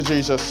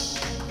Jesus.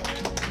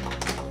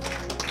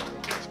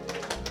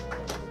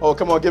 Oh,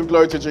 come on, give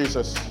glory to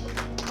Jesus.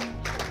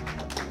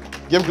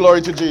 Give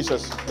glory to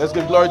Jesus. Let's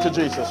give glory to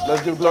Jesus.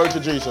 Let's give glory to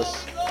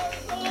Jesus.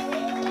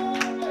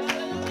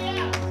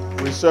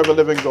 We serve a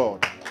living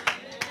God.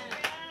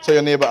 Tell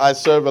your neighbor, I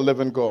serve a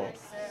living God.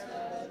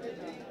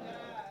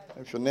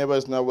 If your neighbor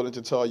is not willing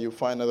to tell you,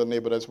 find another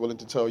neighbor that's willing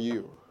to tell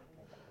you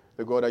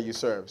the God that you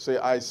serve. Say,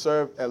 I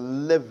serve a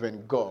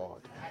living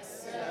God.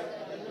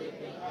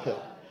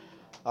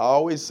 I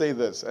always say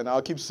this, and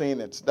I'll keep saying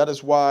it. That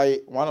is why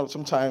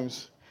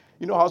sometimes,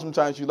 you know how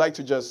sometimes you like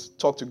to just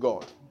talk to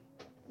God.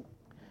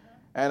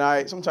 And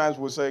I sometimes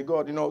will say,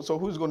 God, so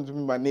who's going to be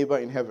my neighbor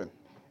in heaven?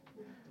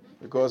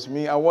 Because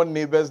I want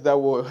neighbors that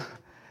will,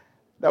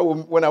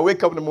 when I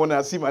wake up in the morning,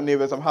 I see my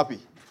neighbors, I'm happy.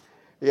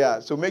 Yeah,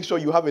 so make sure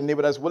you have a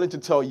neighbor that's willing to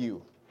tell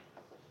you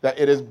that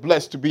it is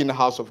blessed to be in the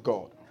house of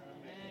God.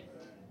 Amen.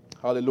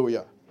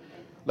 Hallelujah.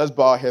 Let's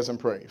bow our heads and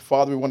pray.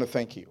 Father, we want to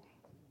thank you.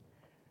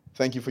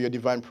 Thank you for your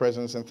divine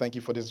presence, and thank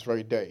you for this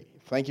very day.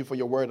 Thank you for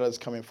your word that is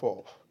coming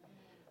forth.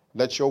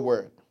 Let your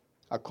word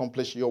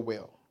accomplish your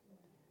will.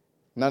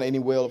 Not any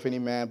will of any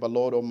man, but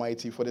Lord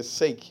Almighty, for the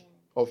sake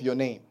of your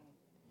name.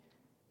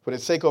 For the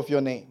sake of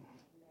your name,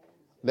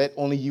 let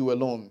only you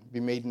alone be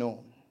made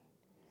known.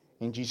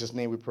 In Jesus'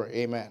 name we pray.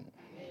 Amen.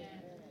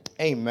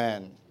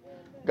 Amen.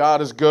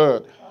 God is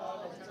good.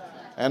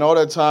 And all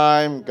the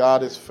time,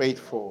 God is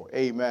faithful.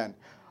 Amen.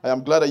 I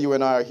am glad that you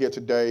and I are here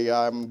today.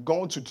 I'm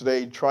going to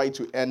today try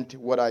to end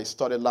what I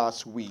started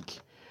last week,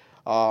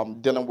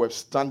 dealing with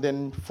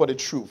standing for the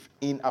truth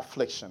in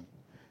affliction.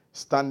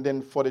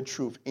 Standing for the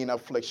truth in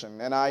affliction.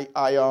 And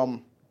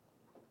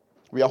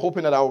we are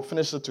hoping that I will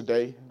finish it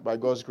today by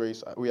God's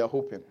grace. We are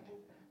hoping.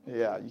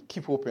 Yeah, you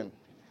keep hoping.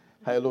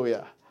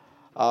 Hallelujah.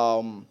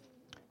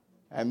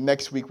 And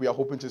next week we are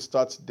hoping to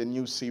start the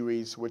new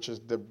series, which is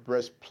the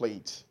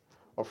breastplate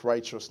of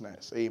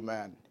righteousness.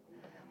 Amen.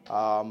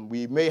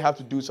 We may have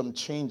to do some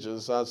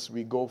changes as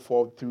we go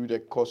forward through the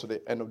course of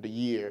the end of the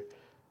year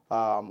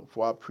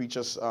for our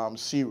preachers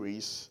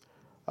series,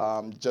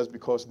 just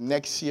because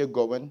next year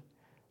going,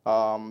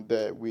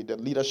 the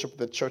leadership of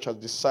the church has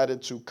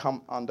decided to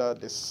come under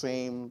the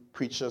same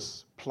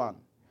preachers plan.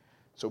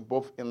 So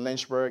both in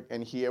Lynchburg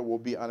and here will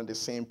be under the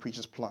same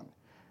preachers plan.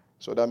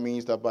 So that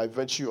means that by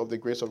virtue of the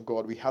grace of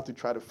God, we have to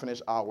try to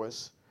finish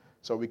ours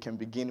so we can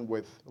begin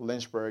with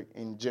Lynchburg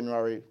in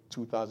January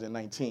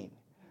 2019. Amen.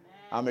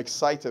 I'm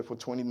excited for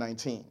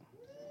 2019.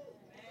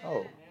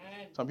 Oh,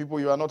 some people,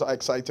 you are not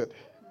excited.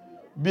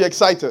 Be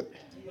excited.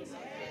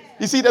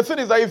 You see, the thing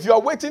is that if you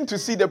are waiting to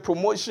see the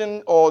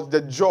promotion or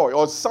the joy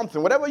or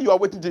something, whatever you are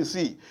waiting to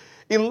see,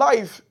 in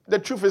life, the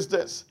truth is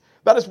this.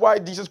 That is why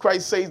Jesus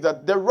Christ says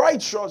that the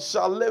righteous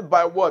shall live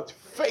by what?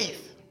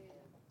 Faith.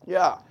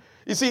 Yeah.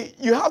 You see,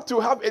 you have to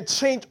have a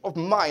change of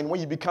mind when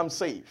you become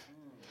saved.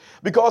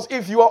 Because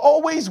if you are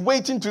always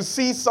waiting to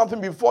see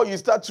something before you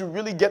start to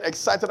really get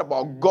excited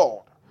about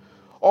God,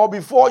 or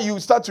before you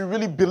start to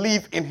really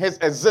believe in his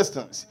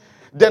existence,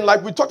 then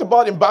like we talked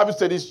about in Bible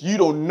studies, you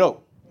don't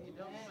know.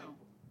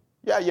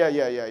 Yeah. Yeah.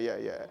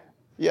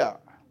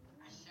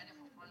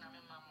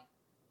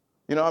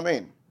 You know what I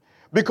mean?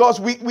 Because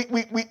we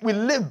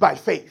live by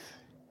faith.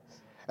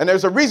 And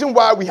there's a reason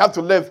why we have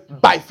to live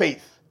by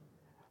faith.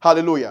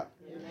 Hallelujah.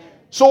 Amen.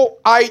 So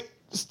I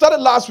started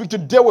last week to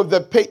deal with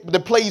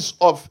the place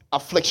of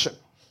affliction.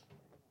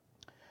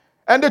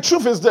 And the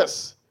truth is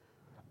this.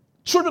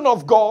 Children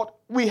of God,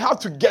 we have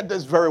to get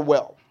this very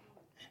well.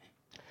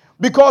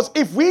 Because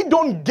if we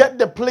don't get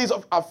the place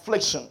of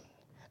affliction,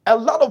 a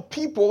lot of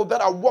people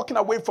that are walking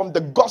away from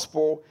the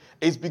gospel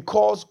is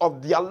because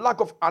of their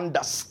lack of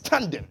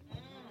understanding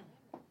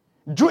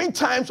during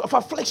times of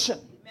affliction.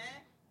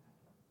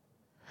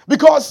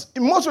 Because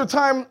most of the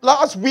time,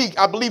 last week,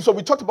 I believe, so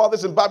we talked about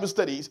this in Bible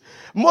studies,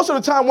 most of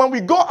the time when we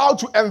go out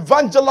to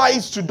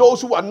evangelize to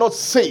those who are not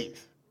saved,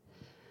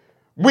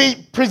 we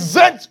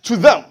present to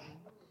them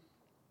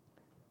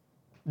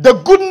the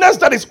goodness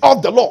that is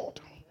of the Lord.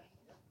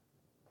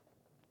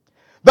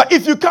 That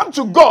if you come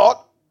to God,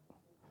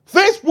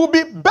 things will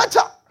be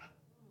better.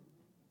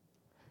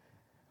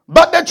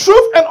 But the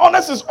truth and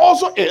honesty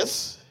also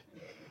is,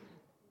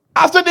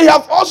 after they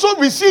have also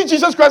received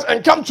Jesus Christ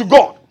and come to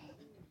God,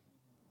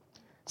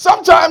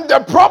 sometimes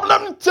the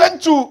problem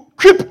tends to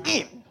creep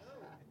in.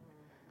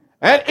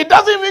 And it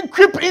doesn't even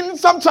creep in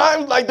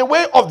sometimes like the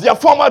way of their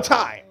former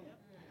time.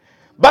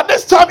 But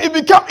this time it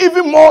becomes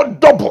even more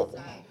double.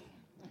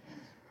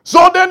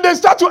 So then they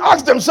start to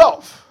ask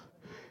themselves,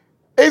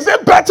 is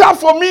it better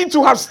for me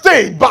to have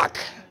stayed back?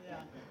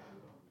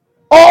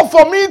 Or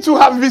for me to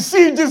have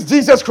received this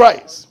Jesus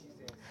Christ?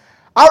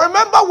 I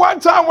remember one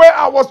time where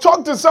I was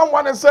talking to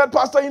someone and said,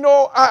 Pastor,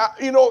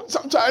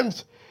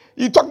 sometimes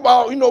you talk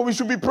about, we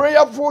should be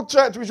prayerful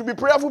church, we should be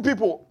prayerful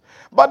people.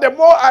 But the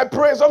more I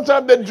pray,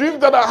 sometimes the dreams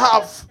that I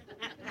have,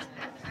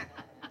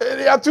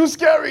 they are too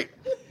scary.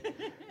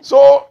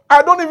 So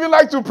I don't even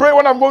like to pray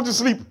when I'm going to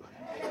sleep.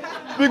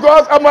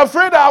 Because I'm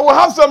afraid I will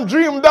have some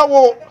dream that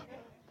will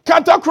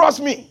cut across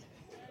me.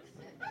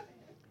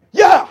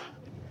 Yeah,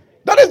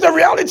 that is the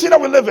reality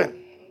that we live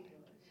in.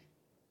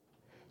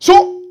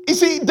 So, you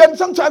see, then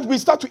sometimes we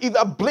start to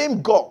either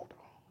blame God,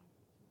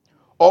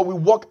 or we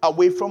walk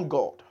away from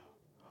God,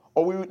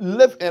 or we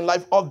live in a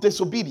life of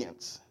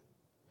disobedience.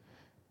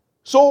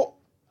 So,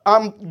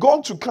 I'm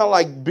going to kind of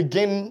like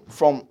begin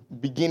from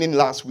beginning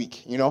last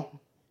week,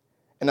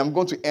 and I'm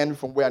going to end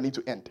from where I need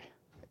to end.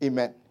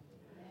 Amen.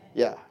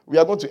 Yeah, we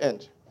are going to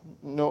end.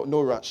 No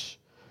rush.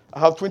 I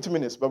have 20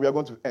 minutes, but we are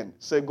going to end.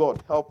 Say,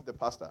 God, help the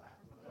pastor.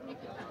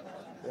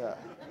 Yeah.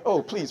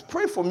 Oh, please,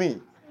 pray for me.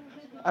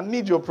 I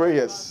need your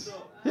prayers.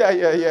 Yeah.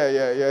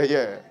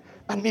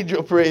 I need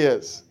your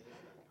prayers.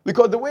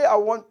 Because the way I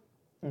want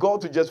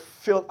God to just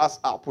fill us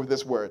up with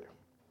this word.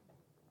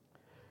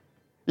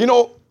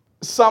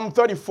 Psalm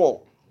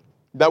 34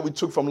 that we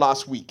took from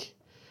last week,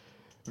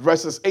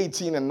 verses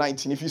 18 and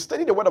 19. If you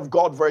study the word of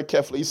God very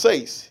carefully, it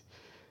says,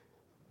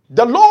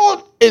 the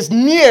Lord is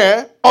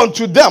near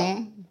unto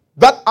them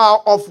that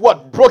are of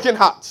what? Broken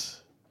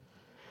hearts.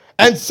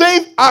 And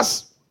save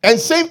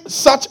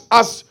such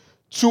as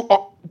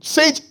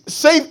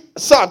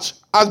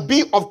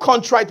be of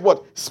contrite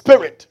what?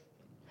 Spirit.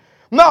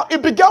 Now,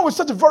 it began with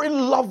such a very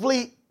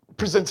lovely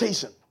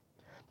presentation.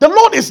 The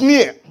Lord is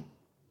near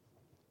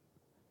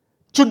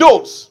to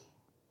those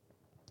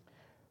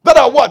that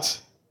are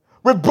what?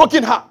 With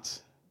broken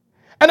hearts.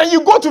 And then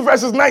you go to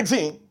verses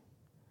 19,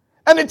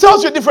 and it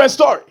tells you a different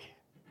story.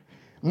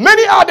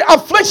 Many are the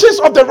afflictions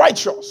of the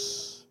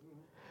righteous,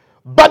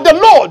 but the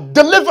Lord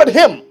delivered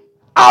him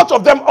out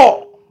of them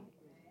all.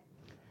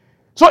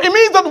 So it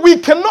means that we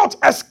cannot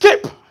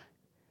escape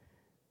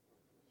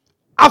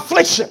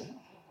affliction.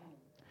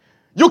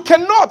 You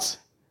cannot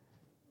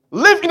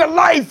live in a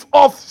life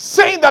of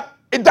saying that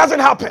it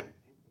doesn't happen.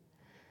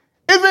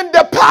 Even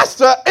the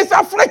pastor is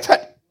afflicted.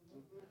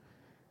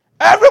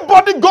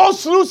 Everybody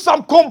goes through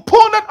some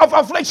component of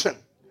affliction.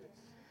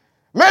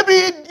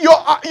 Maybe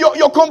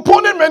your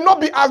component may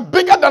not be as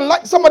bigger than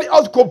like somebody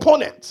else's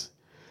component.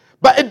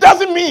 But it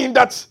doesn't mean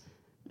that,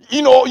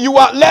 you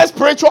are less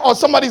spiritual or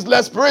somebody's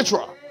less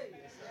spiritual.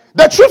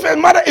 The truth of the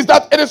matter is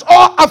that it is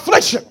all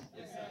affliction.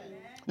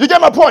 You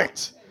get my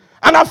point?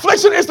 An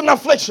affliction is an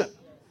affliction.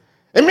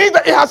 It means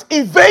that it has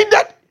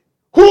invaded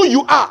who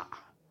you are.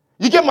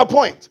 You get my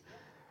point?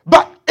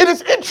 But it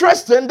is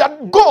interesting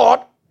that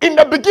God, in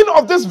the beginning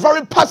of this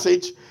very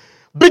passage,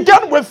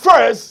 began with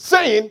first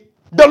saying,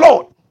 the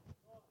Lord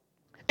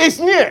is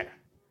near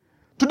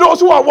to those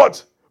who are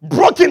what?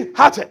 Broken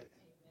hearted.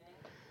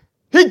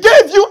 He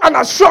gave you an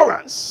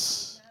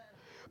assurance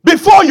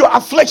before your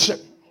affliction.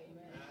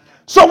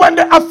 So when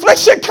the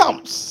affliction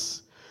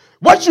comes,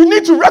 what you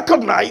need to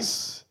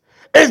recognize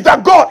is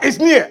that God is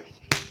near.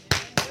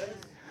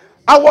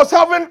 I was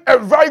having a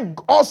very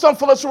awesome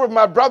fellowship with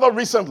my brother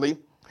recently,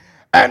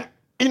 and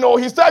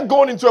he started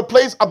going into a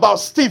place about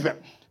Stephen.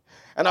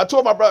 And I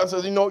told my brother,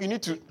 I said, you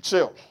need to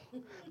chill,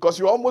 because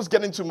you're almost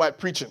getting to my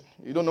preaching.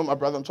 You don't know my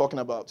brother I'm talking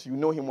about. You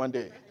know him one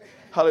day.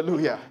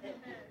 Hallelujah.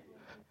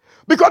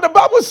 Because the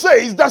Bible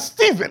says that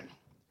Stephen,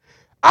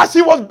 as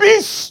he was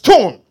being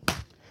stoned,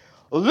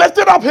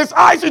 lifted up his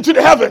eyes into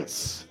the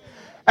heavens,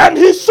 and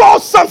he saw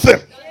something.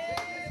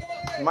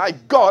 My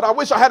God, I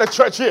wish I had a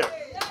church here.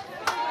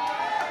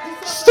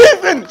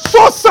 Stephen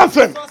saw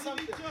something.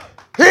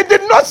 He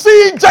did not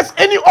see just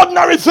any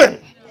ordinary thing,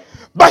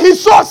 but he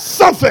saw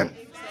something.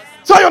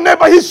 Tell your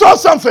neighbor, he saw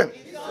something.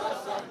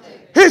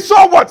 He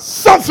saw what?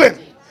 Something.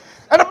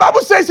 And the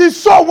Bible says he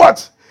saw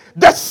what?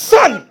 The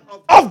Son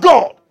of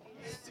God.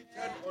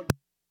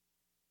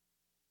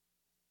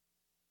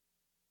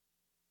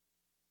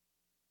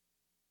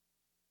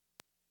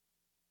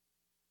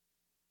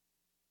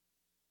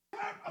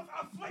 Of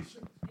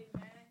affliction.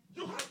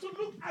 You have to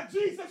look at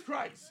Jesus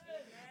Christ,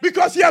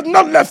 because he has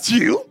not left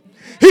you.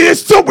 He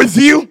is still with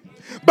you.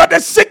 But the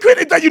secret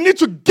is that you need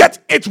to get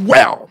it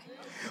well,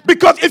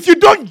 because if you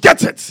don't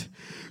get it,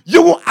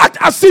 you will act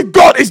as if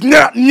God is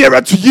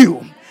nearer to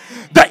you.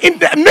 That in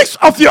the midst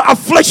of your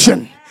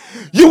affliction,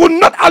 you will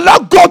not allow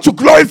God to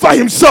glorify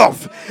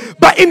himself.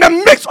 But in the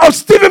midst of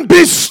Stephen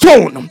being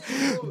stoned,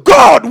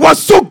 God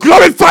was still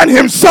glorifying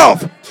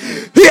himself.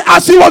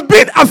 As he was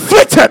being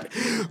afflicted,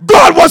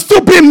 God was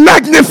still being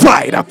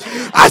magnified.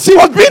 As he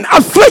was being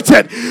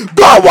afflicted,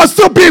 God was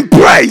still being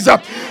praised.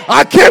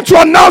 I came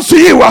to announce to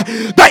you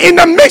that in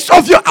the midst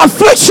of your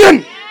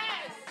affliction,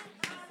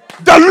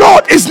 the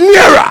Lord is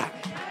nearer.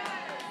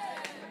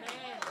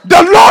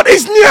 The Lord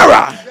is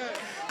nearer.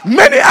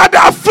 Many are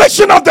the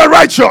affliction of the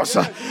righteous.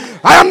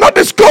 I am not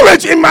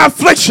discouraged in my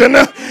affliction.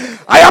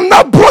 I am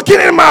not broken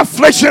in my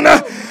affliction.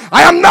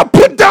 I am not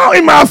put down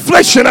in my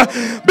affliction,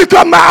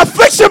 because my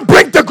affliction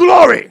brings the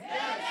glory.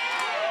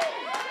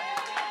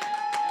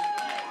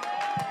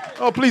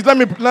 Oh, please let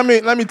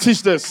me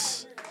teach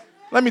this.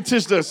 Let me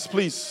teach this,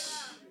 please.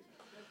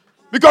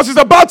 Because it's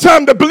about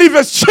time the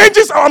believers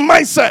changes our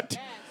mindset.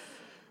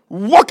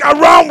 Walk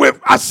around with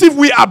as if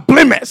we are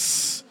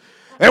blameless,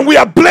 and we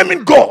are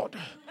blaming God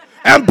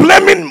and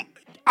blaming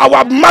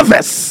our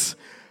mothers.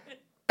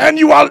 And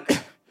you are,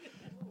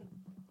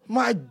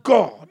 my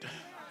God.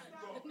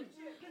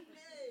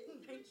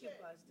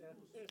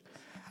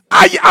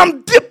 I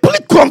am deeply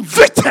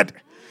convicted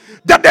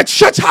that the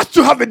church has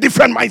to have a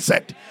different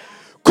mindset.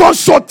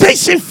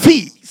 Consultation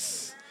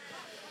fees.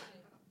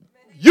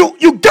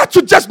 You got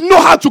to just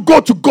know how to go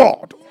to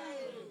God.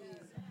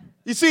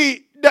 You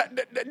see,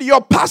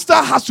 your pastor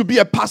has to be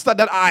a pastor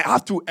that I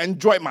have to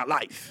enjoy my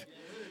life.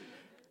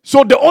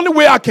 So the only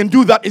way I can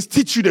do that is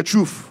teach you the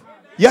truth.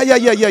 Yeah.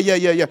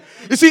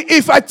 You see,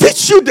 if I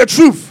teach you the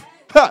truth,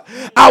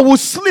 I will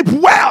sleep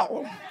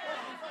well.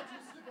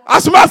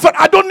 As a matter of fact,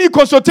 I don't need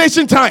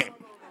consultation time.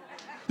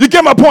 You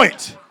get my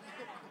point?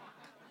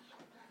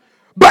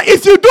 But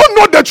if you don't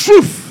know the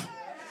truth,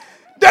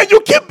 then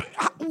you keep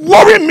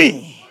worrying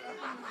me.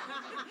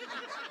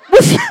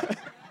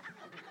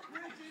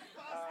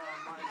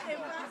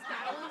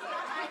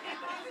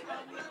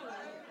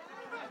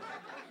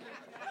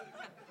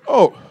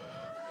 Oh,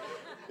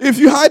 if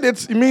you hide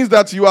it, it means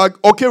that you are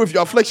okay with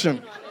your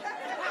affliction.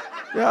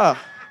 Yeah.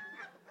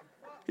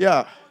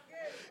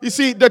 You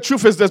see, the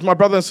truth is this, my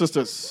brothers and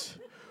sisters.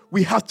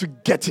 We have to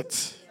get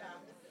it.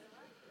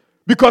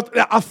 Because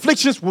the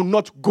afflictions will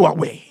not go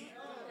away.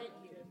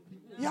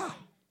 Yeah.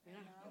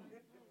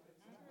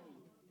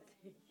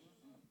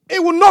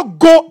 It will not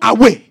go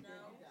away.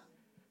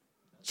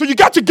 So you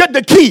got to get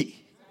the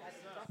key,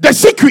 the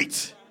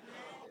secret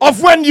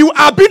of when you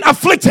are being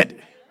afflicted.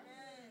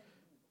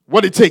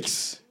 What it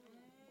takes.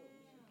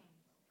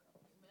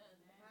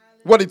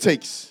 What it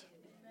takes.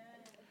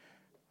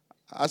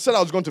 I said I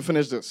was going to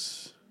finish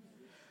this.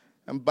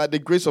 And by the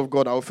grace of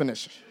God, I will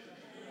finish.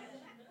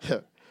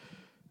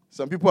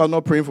 Some people are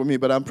not praying for me,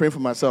 but I'm praying for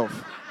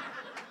myself.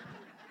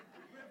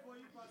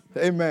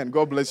 Amen.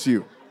 God bless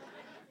you.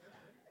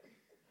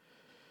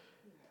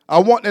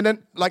 And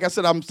then, like I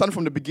said, I'm starting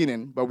from the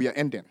beginning, but we are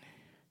ending.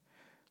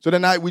 So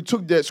then we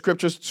took the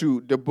scriptures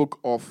to the book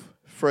of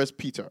 1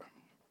 Peter.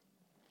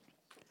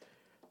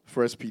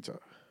 1 Peter.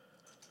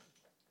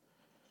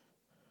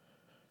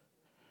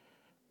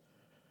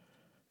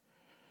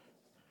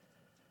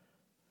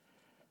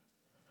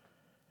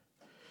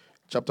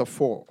 Chapter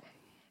 4.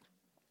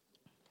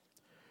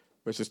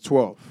 Verses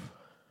 12.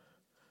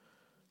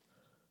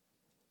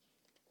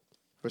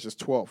 Verses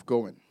 12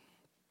 going.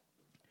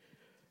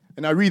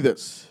 And I read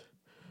this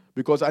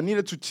because I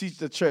needed to teach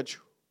the church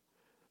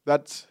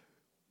that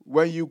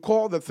when you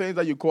call the things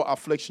that you call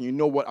affliction, you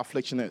know what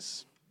affliction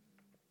is.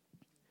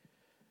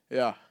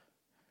 Yeah.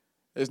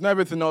 It's not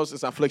everything else,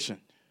 it's affliction.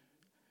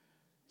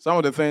 Some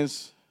of the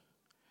things,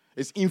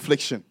 it's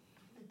infliction.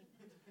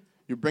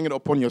 You bring it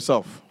upon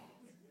yourself.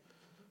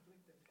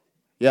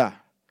 Yeah.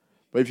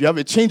 But if you have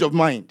a change of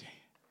mind,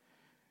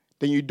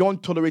 then you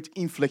don't tolerate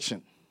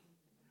infliction.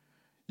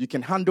 You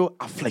can handle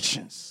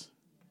afflictions.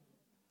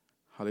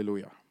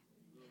 Hallelujah.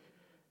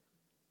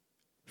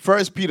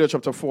 1 Peter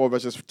chapter 4,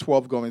 verses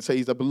 12 going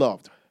says, the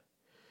beloved,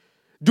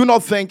 do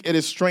not think it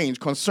is strange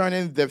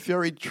concerning the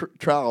fiery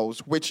trials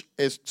which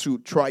is to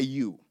try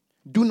you.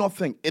 Do not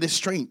think it is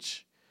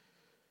strange.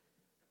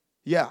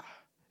 Yeah.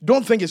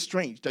 Don't think it's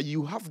strange that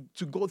you have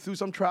to go through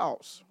some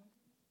trials.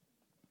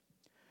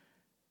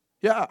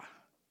 Yeah.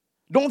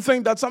 Don't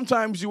think that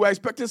sometimes you are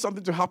expecting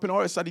something to happen, all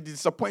of a sudden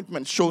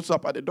disappointment shows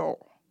up at the door.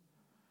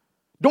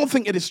 Don't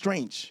think it is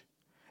strange.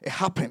 It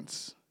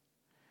happens.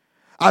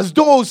 As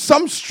though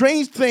some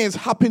strange things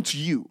happen to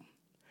you.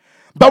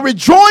 But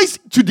rejoice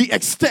to the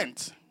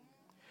extent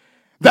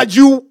that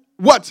you,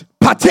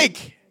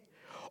 partake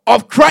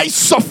of Christ's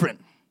suffering.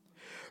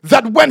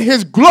 That when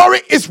his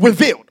glory is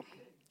revealed,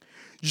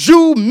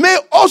 you may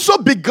also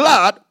be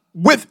glad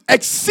with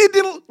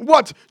exceeding,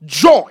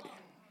 joy.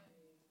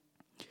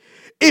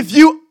 If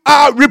you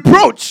are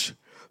reproached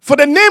for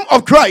the name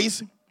of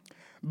Christ,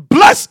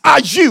 blessed are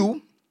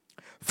you,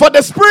 for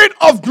the Spirit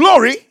of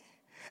glory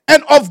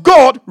and of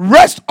God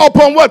rest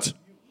upon what?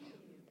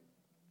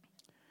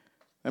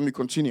 Let me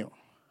continue.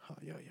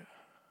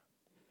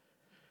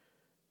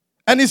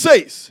 And he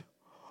says,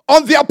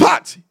 on their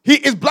part, he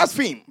is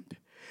blasphemed.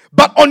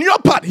 But on your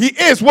part, he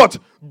is what?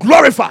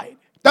 Glorified.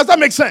 Does that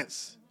make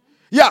sense?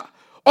 Yeah.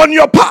 On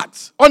your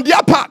part, on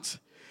their part,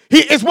 he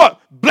is what?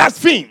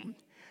 Blasphemed.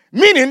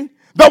 Meaning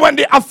that when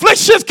the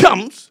afflictions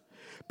comes,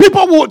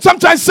 people will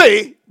sometimes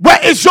say,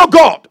 where is your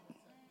God?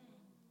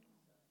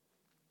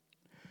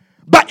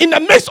 But in the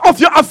midst of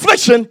your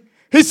affliction,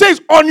 he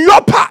says, on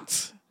your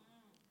part,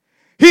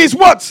 he is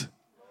what?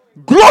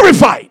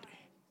 Glorified.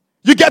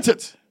 You get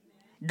it?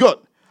 Good.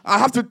 I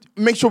have to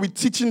make sure we're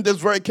teaching this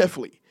very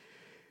carefully.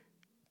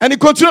 And he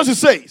continues to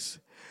say,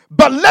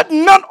 but let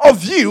none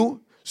of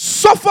you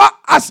suffer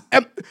as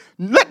a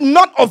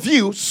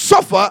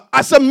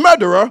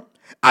murderer,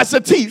 as a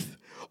thief,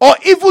 or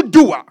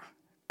evildoer.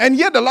 And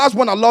here the last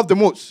one I love the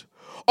most.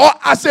 Or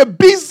as a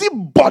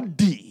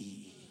busybody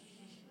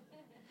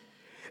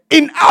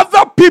in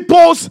other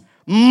people's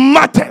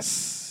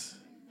matters.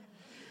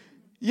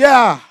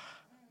 Yeah.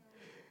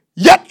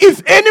 Yet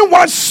if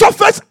anyone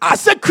suffers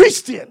as a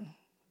Christian,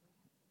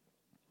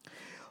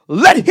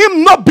 let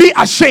him not be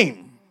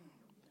ashamed,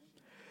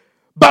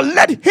 but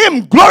let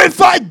him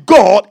glorify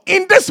God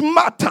in this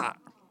matter.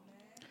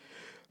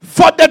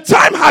 For the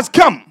time has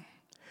come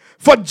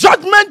for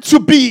judgment to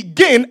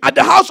begin at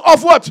the house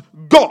of what?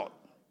 God.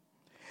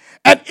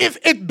 And if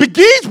it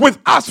begins with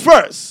us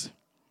first,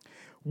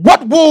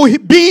 what will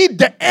be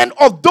the end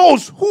of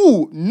those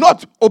who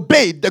not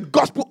obey the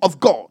gospel of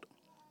God?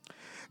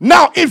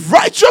 Now, if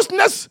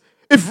the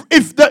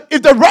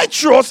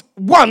righteous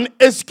one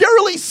is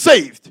scarcely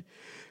saved,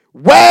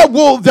 where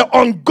will the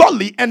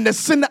ungodly and the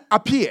sinner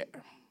appear?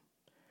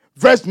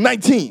 Verse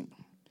 19.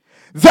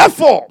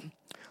 Therefore,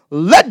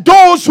 let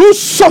those who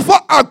suffer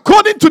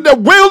according to the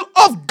will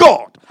of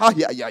God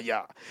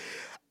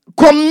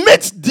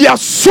commit their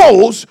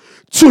souls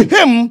to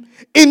him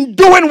in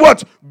doing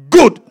what?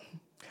 Good.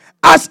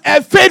 As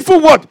a faithful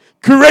what?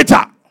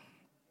 Creator.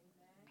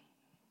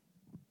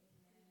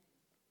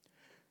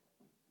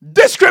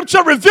 This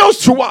scripture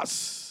reveals to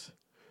us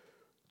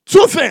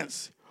two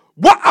things.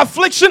 What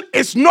affliction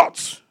is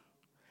not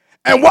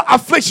and what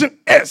affliction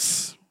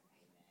is.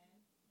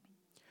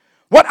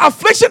 What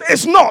affliction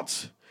is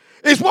not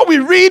is what we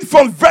read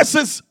from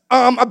verses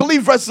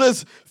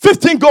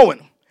 15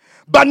 going.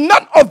 But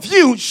none of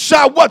you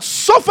shall what?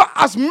 Suffer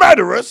as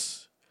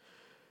murderers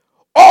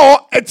or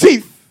a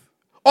thief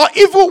or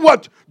evil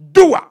what?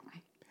 Doer.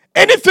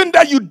 Anything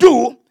that you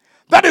do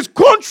that is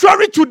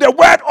contrary to the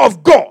word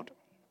of God.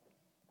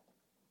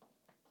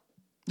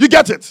 You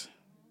get it?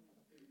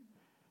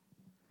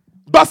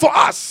 But for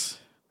us,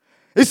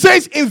 it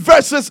says in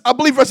verses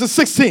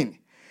 16.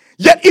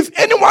 Yet if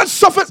anyone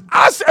suffers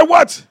as a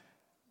what?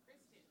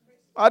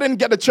 I didn't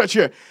get the church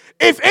here.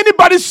 If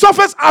anybody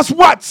suffers as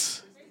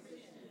what?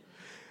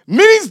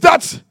 Means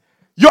that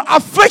your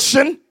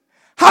affliction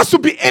has to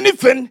be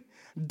anything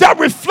that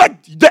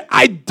reflects the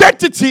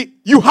identity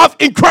you have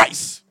in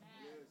Christ.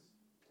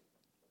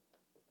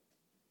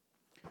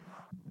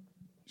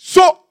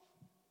 So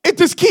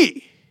it is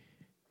key.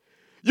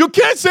 You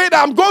can't say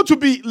that I'm going to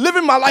be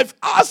living my life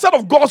outside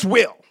of God's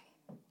will.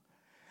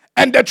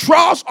 And the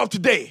trials of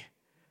today,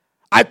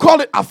 I call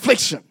it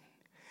affliction.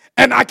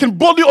 And I can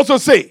boldly also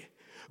say,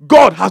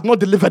 God has not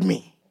delivered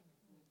me.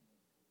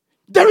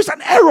 There is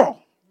an error.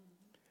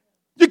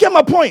 You get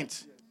my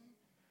point?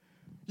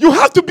 You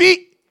have to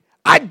be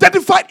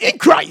identified in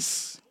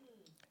Christ.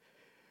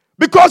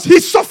 Because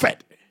he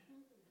suffered.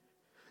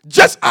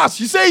 Just as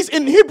he says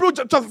in Hebrews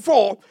chapter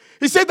 4,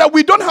 he said that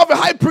we don't have a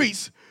high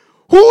priest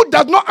who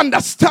does not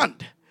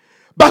understand,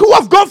 but who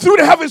have gone through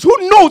the heavens, who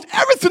knows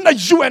everything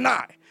that you and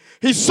I.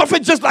 He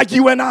suffered just like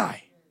you and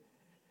I.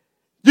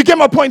 You get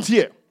my point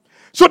here?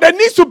 So there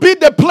needs to be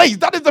the place.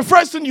 That is the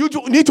first thing you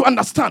need to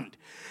understand.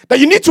 That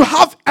you need to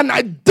have an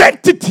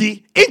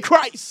identity in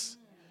Christ.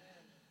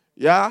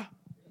 Yeah?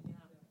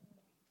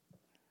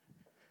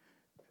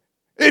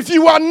 If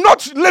you are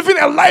not living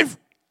a life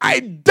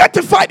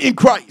identified in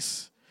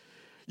Christ,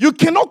 you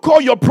cannot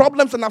call your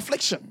problems an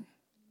affliction.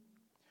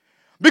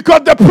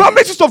 Because the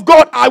promises of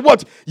God are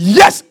what?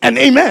 Yes and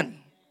amen.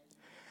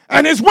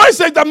 And his word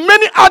says that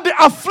many are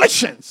the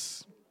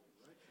afflictions,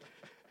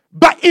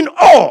 but in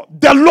all,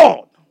 the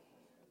Lord.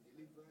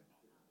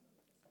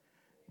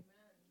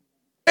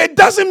 It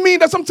doesn't mean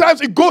that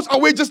sometimes it goes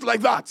away just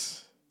like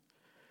that.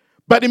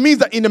 But it means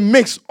that in the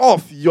midst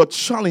of your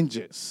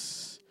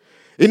challenges,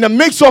 in the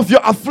midst of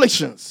your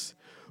afflictions,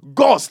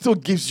 God still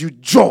gives you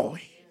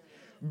joy.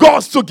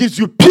 God still gives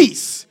you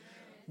peace.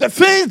 The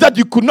things that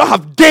you could not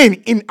have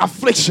gained in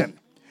affliction,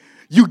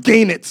 you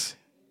gain it.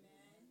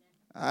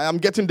 I am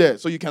getting there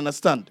so you can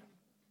understand.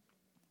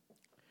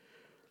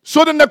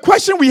 So then the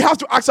question we have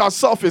to ask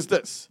ourselves is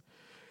this.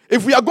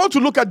 If we are going to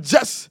look at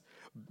just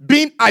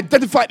being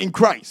identified in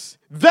Christ,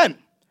 then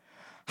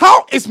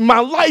how is my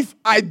life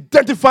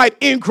identified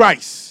in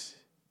Christ?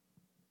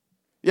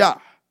 Yeah,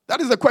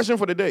 that is the question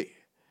for the day.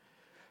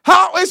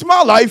 How is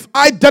my life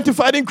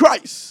identified in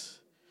Christ?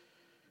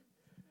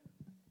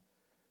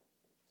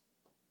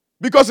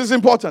 Because it's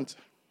important.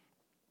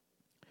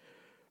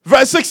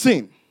 Verse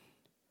 16.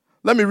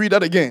 Let me read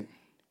that again.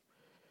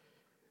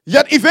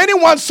 Yet if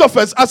anyone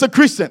suffers as a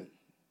Christian,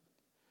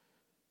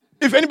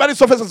 if anybody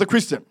suffers as a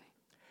Christian,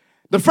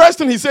 the first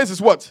thing he says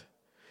is what?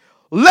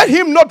 Let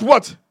him not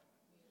what?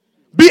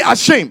 Be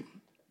ashamed.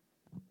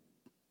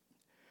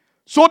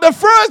 So the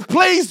first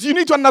place you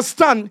need to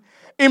understand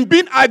in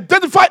being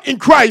identified in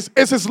Christ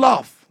is his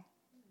love.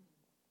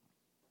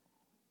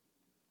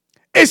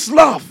 It's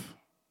love.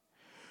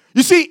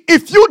 You see,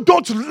 if you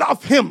don't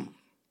love him,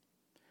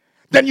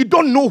 then you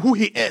don't know who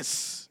he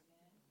is.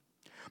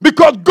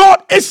 Because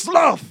God is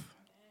love.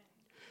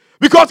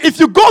 Because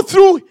if you go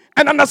through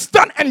and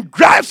understand and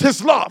grasp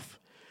his love,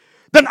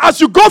 then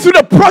as you go through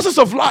the process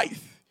of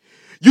life,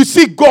 you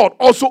see God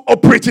also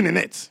operating in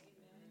it.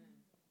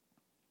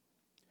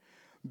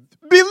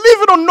 Believe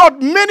it or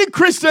not, many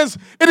Christians,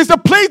 it is a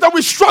place that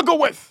we struggle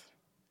with.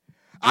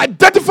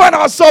 Identifying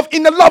ourselves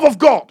in the love of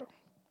God.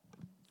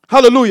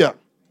 Hallelujah.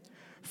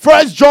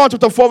 1 John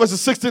chapter 4 verse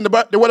 16, the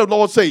word of the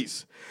Lord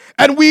says,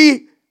 and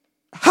we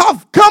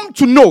have come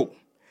to know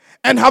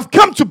and have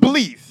come to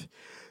believe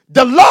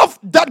the love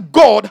that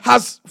God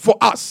has for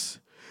us.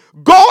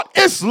 God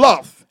is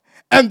love,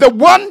 and the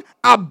one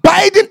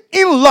abiding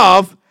in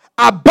love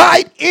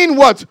abide in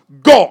what?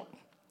 God.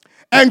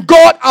 And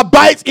God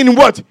abides in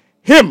what?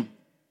 Him.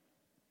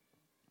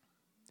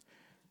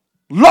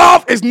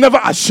 Love is never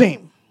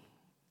ashamed.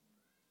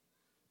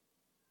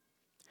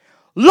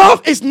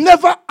 Love is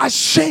never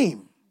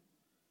ashamed.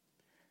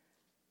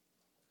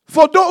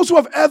 For those who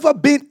have ever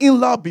been in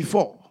love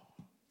before,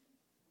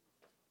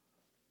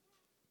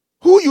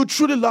 who you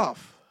truly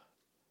love,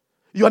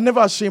 you are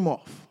never ashamed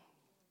of.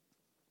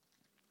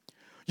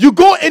 You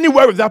go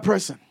anywhere with that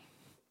person.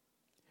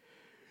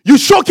 You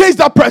showcase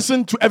that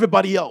person to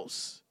everybody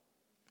else.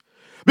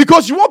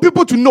 Because you want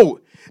people to know,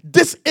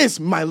 this is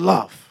my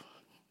love.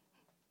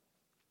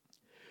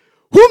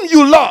 Whom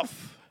you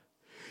love,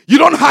 you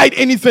don't hide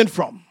anything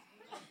from.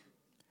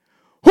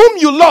 Whom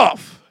you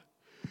love,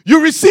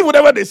 you receive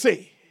whatever they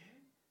say.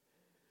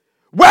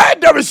 Where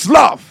there is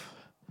love,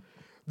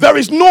 there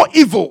is no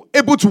evil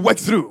able to work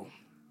through.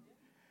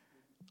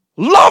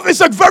 Love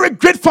is a very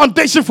great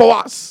foundation for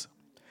us.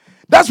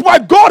 That's why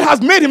God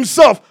has made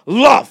himself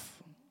love.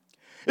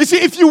 You see,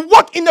 if you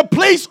walk in a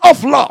place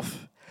of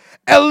love,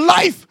 a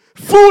life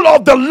full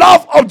of the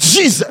love of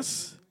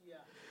Jesus,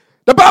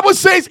 the Bible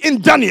says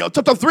in Daniel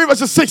chapter 3 verse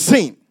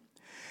 16,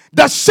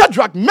 that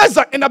Shadrach,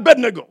 Meshach, and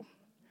Abednego,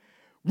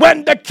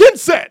 when the king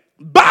said,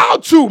 bow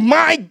to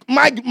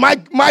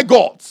my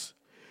gods,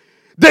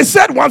 they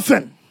said one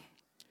thing.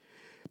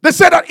 They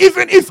said that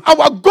even if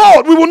our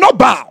God, we will not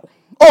bow.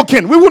 Oh,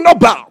 king, we will not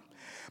bow.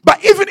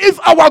 But even if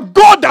our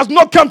God does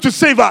not come to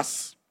save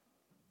us,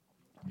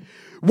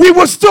 we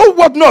will still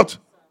what not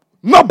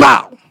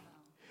bow.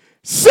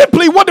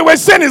 Simply what they were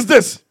saying is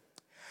this: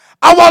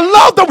 our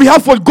love that we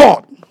have for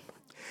God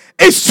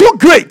is so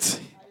great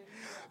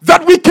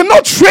that we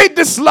cannot trade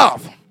this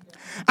love.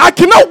 I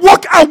cannot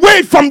walk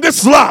away from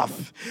this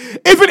love.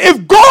 Even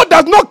if God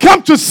does not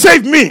come to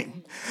save me,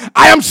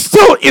 I am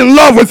still in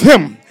love with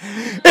him.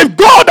 If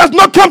God does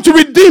not come to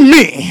redeem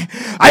me,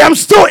 I am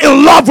still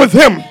in love with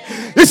him.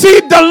 You see,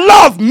 the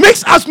love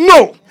makes us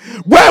know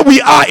where we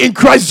are in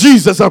Christ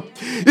Jesus.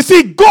 You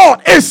see,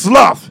 God is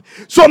love.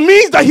 So it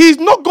means that he's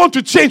not going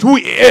to change who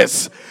he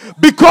is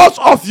because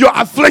of your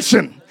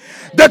affliction.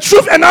 The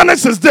truth and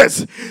honest is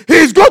this: he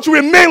is going to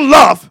remain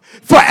love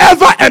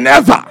forever and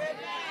ever.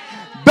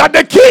 But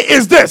the key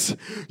is this: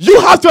 you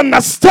have to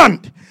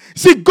understand.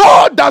 See,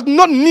 God does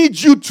not need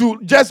you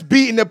to just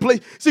be in a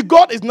place. See,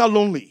 God is not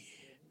lonely.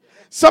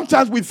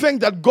 Sometimes we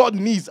think that God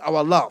needs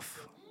our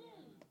love.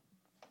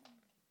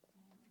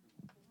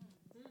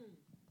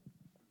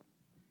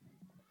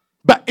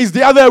 But it's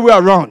the other way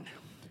around.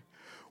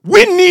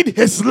 We need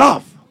his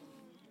love.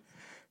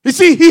 You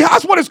see, he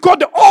has what is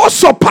called the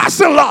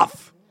all-surpassing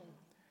love.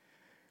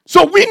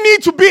 So we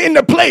need to be in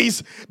a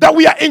place that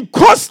we are in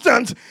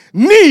constant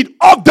need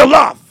of the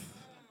love.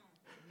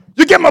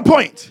 You get my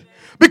point?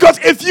 Because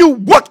if you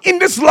walk in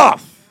this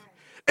love,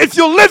 if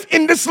you live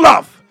in this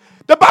love,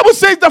 the Bible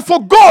says that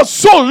for God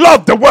so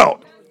loved the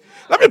world.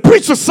 Let me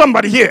preach to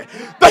somebody here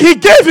that he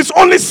gave his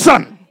only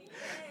son.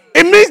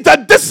 It means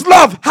that this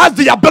love has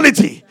the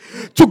ability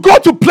to go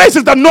to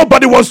places that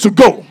nobody wants to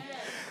go.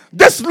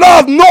 This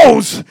love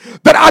knows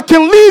that I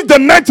can leave the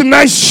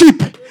 99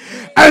 sheep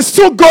and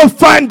still go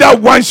find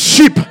that one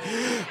sheep.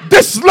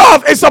 This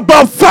love is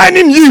about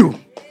finding you,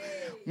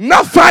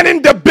 not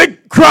finding the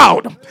big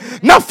crowd,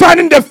 not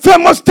finding the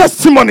famous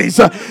testimonies,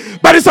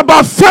 but it's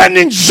about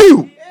finding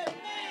you.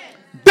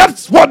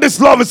 That's what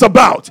this love is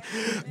about.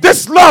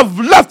 This love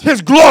left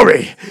his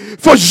glory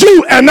for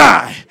you and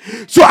I.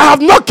 So I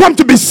have not come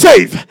to be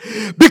saved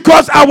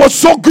because I was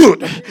so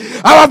good.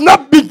 I have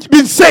not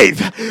been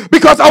saved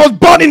because I was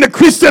born in a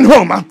Christian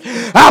home. I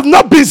have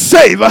not been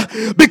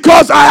saved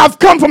because I have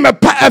come from a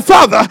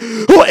father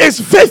who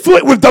is faithful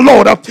with the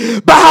Lord.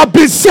 But I have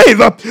been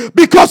saved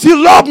because he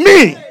loved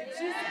me.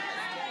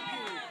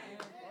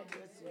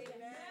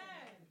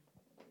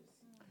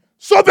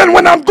 So then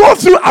when I'm going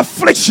through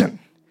affliction,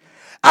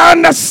 I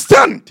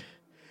understand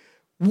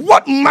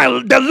what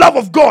the love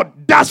of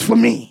God does for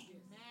me.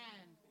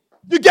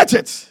 You get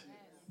it?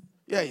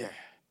 Yeah.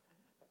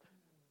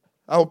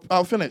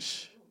 I'll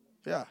finish.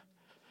 Yeah,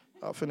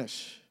 I'll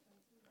finish.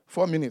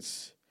 4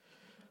 minutes.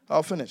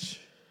 I'll finish.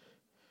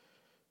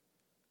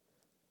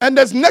 And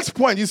this next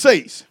point, he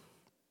said,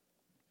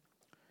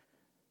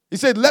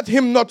 let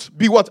him not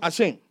be what?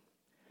 Ashamed.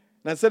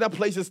 And I said that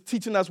place is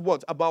teaching us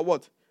what? About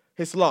what?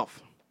 His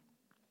love.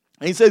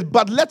 And he says,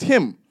 but let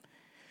him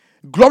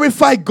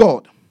glorify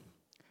God.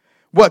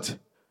 What?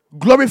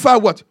 Glorify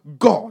what?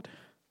 God.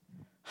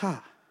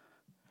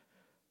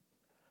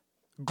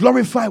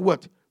 Glorify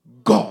what?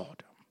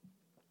 God.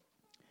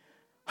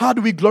 How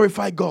do we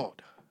glorify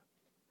God?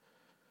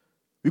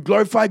 We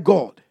glorify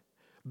God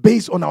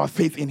based on our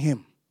faith in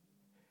him.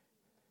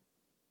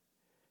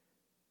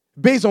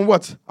 Based on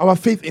what? Our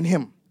faith in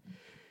him.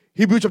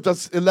 Hebrews chapter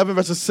 11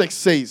 verse 6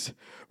 says,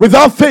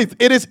 without faith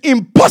it is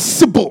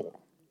impossible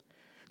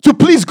to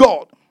please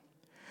God.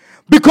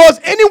 Because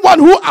anyone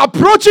who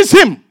approaches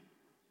him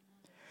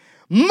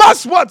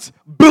must what?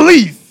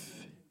 Believe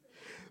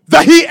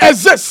that he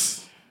exists.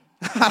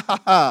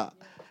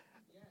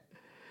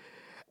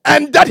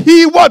 And that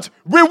he what?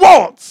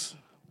 Rewards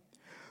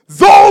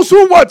those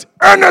who what?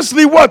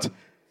 Earnestly what?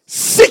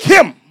 Seek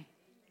him.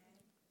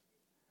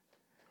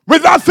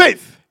 Without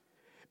faith,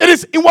 It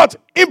is in what?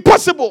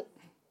 Impossible.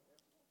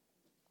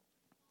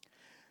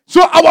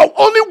 So our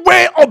only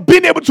way of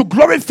being able to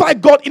glorify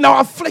God in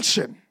our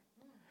affliction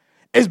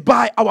is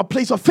by our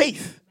place of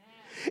faith.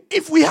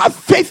 If we have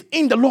faith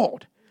in the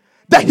Lord,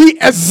 that He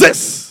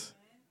exists.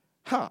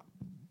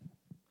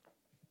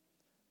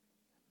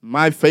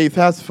 My faith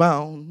has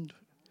found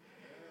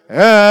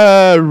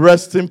a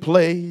resting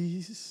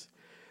place,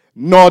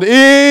 not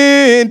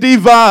in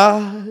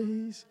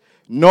device,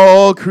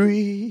 nor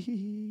creed.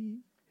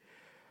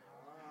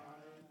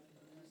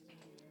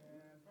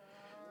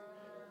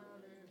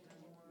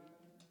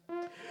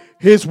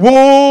 His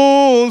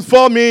wounds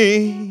for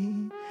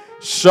me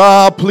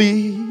shall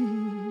plead.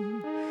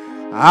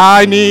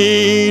 I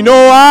need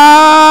no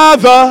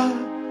other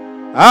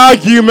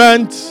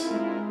argument.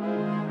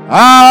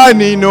 I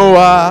need no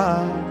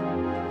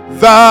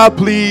other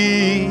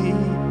plea.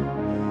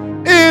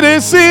 It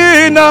is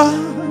enough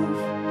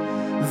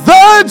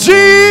that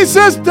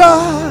Jesus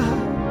died,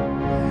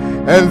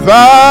 and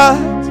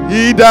that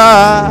He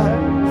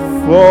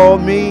died for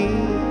me.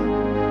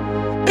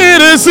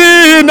 It is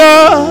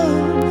enough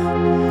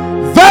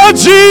that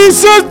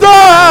Jesus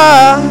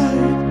died,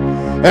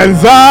 and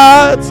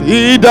that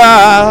He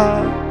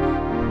died.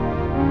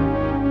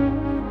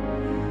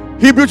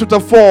 Hebrews chapter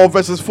 4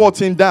 verses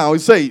 14 down, it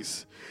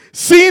says,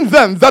 seeing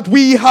then that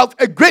we have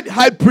a great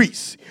high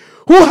priest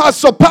who has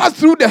surpassed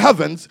through the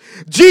heavens,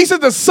 Jesus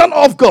the Son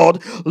of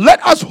God,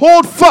 let us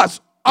hold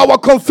fast our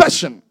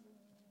confession.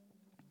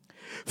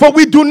 For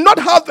we do not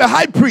have a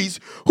high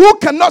priest who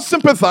cannot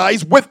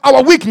sympathize with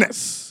our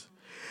weakness,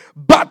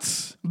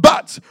 but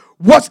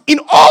was in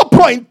all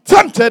points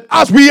tempted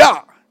as we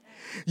are,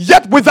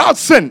 yet without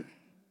sin.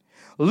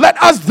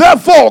 Let us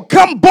therefore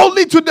come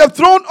boldly to the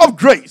throne of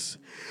grace,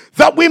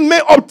 that we may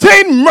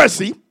obtain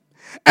mercy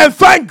and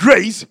find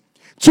grace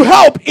to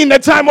help in the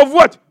time of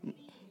what?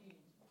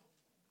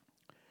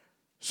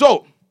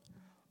 So,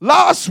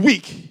 last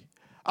week,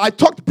 I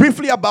talked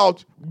briefly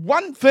about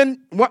one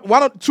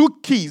or two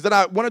keys that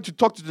I wanted to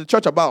talk to the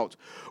church about.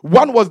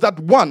 One was that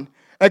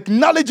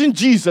acknowledging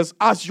Jesus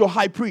as your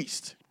high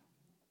priest.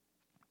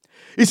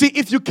 You see,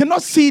 if you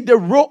cannot see the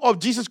role of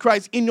Jesus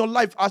Christ in your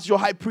life as your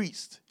high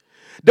priest,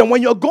 then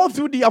when you're going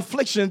through the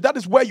afflictions, that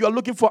is where you're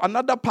looking for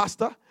another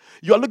pastor.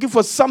 You're looking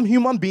for some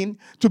human being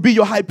to be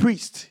your high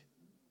priest.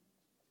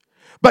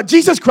 But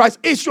Jesus Christ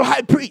is your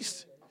high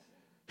priest.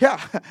 Yeah,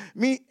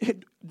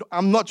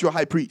 I'm not your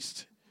high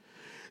priest.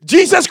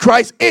 Jesus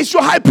Christ is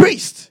your high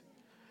priest.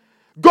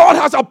 God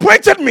has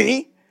appointed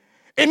me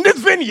in this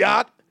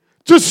vineyard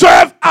to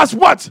serve as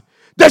what?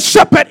 The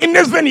shepherd in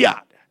this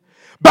vineyard.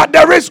 But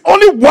there is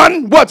only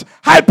one what?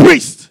 High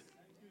priest.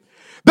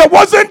 There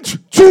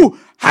wasn't two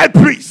high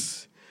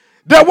priests.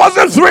 There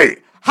wasn't three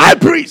high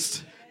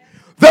priests.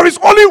 There is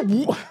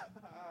only one.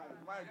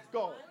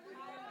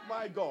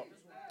 My God.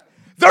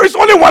 There is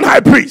only one high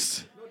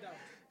priest.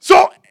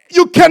 So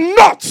you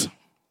cannot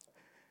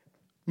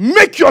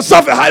make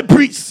yourself a high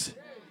priest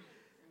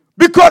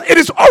because it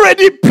is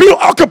already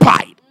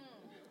preoccupied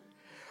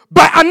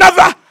by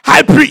another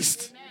high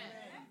priest.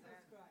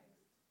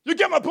 You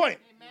get my point?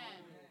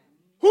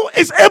 Who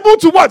is able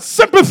to what?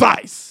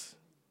 Sympathize.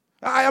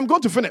 I am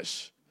going to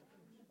finish.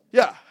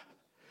 Yeah.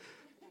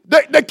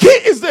 The key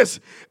is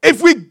this.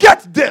 If we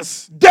get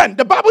this, then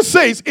the Bible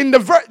says in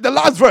the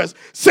last verse,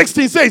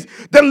 16 says,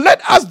 then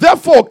let us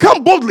therefore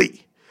come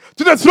boldly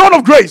to the throne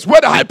of grace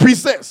where the high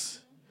priest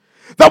is,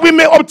 that we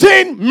may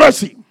obtain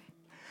mercy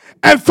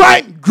and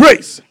find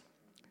grace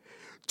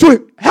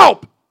to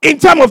help in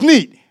time of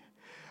need.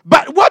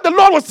 But what the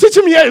Lord was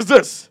teaching me here is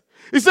this.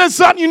 He says,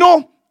 son,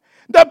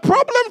 the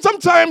problem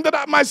sometimes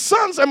that my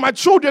sons and my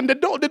children, they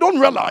don't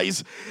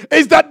realize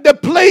is that the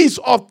place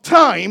of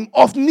time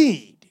of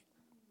need.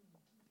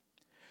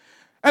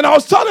 And I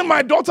was telling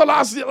my daughter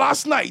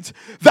last night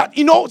that,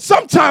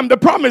 sometimes the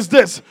problem is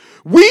this.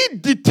 We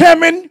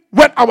determine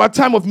when our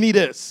time of need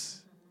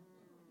is.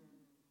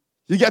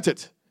 You get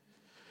it?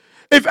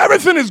 If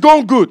everything is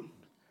going good,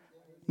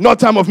 no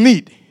time of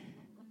need.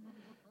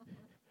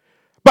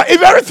 But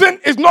if everything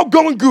is not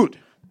going good,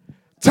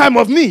 time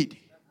of need.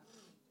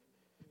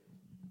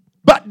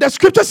 But the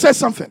scripture says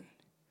something.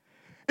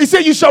 It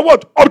says you shall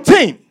what?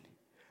 Obtain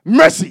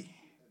mercy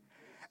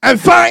and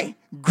find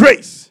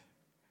grace.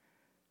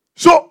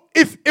 So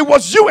if it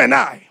was you and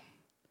I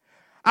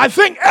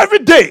think every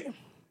day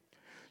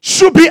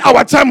should be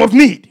our time of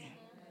need.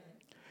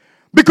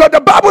 Because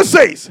the Bible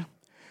says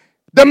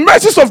the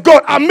mercies of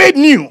God are made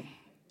new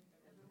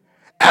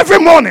every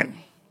morning.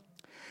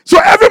 So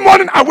every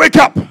morning I wake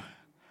up,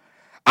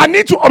 I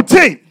need to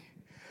obtain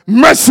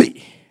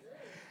mercy.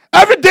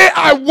 Every day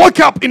I wake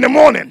up in the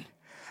morning,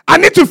 I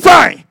need to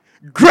find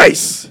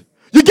grace.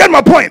 You get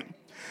my point?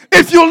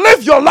 If you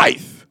live your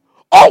life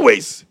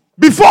always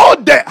before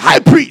the high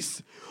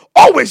priest,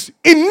 always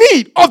in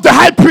need of the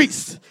high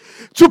priest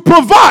to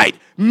provide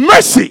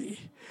mercy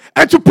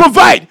and to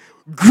provide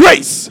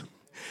grace,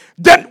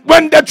 then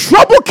when the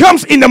trouble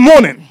comes in the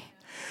morning,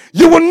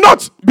 you will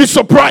not be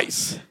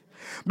surprised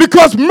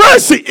because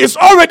mercy is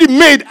already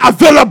made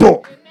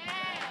available.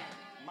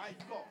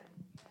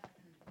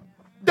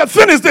 The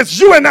thing is this,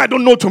 you and I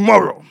don't know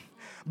tomorrow,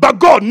 but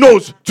God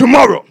knows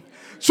tomorrow.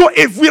 So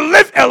if we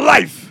live a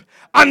life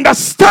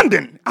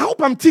understanding, I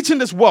hope I'm teaching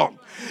this well.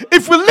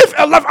 If we live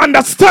a life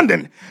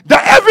understanding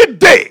that every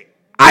day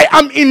I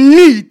am in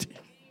need.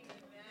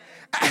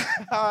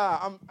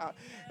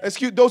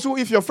 Excuse those who,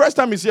 if your first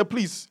time is here,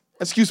 please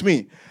excuse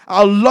me.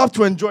 I love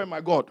to enjoy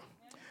my God.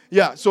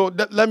 Yeah, so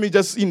let me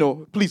just,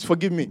 please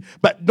forgive me.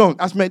 But don't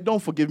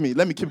forgive me.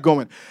 Let me keep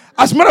going.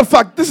 As a matter of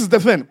fact, this is the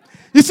thing.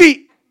 You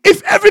see,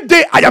 if every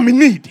day I am in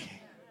need,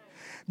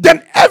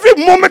 then every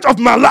moment of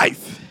my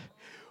life,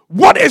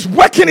 what is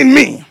working in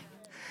me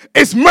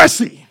is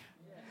mercy.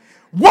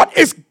 What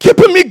is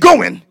keeping me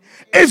going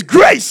is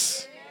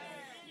grace.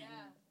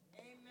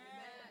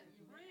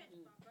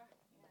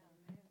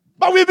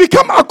 But we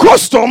become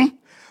accustomed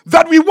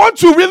that we want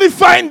to really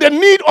find the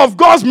need of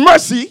God's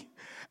mercy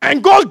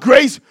and God's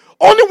grace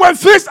only when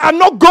things are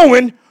not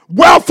going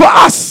well for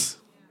us.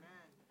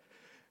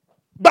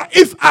 But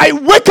if I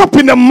wake up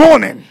in the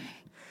morning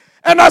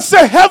and I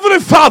say, Heavenly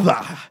Father,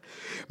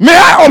 may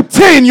I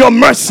obtain your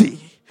mercy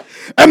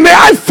and may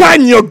I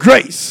find your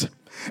grace.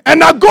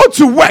 And I go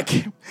to work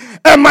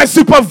and my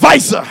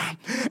supervisor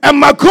and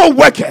my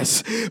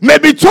co-workers may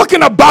be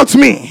talking about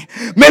me,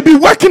 may be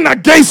working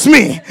against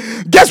me.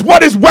 Guess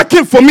what is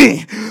working for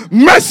me?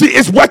 Mercy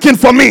is working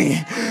for me.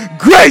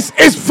 Grace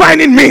is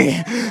finding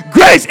me.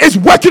 Grace is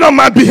working on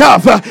my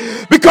behalf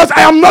because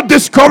I am not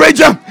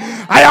discouraged.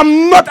 I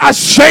am not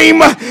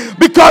ashamed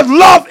because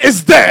love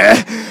is there,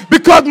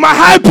 because my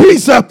high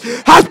priest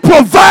has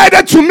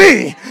provided to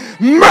me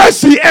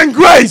mercy and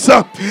grace.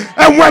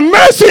 And when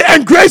mercy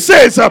and grace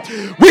says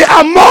we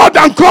are more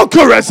than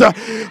conquerors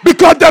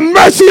because the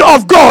mercy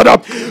of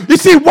God, you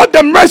see what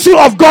the mercy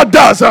of God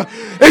does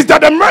is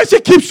that the mercy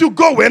keeps you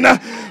going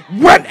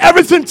when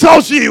everything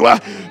tells you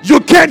you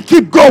can't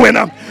keep going.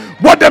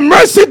 What the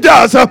mercy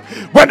does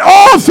when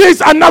all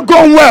things are not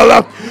going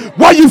well,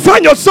 what you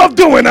find yourself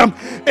doing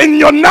in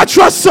your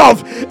natural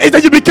self is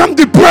that you become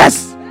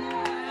depressed.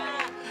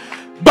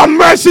 But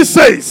mercy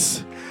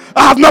says,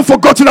 I have not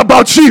forgotten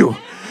about you.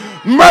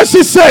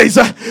 Mercy says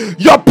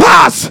your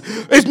past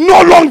is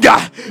no longer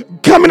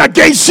coming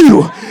against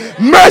you.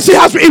 Mercy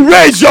has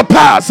erased your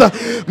past.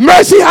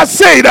 Mercy has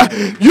said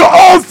your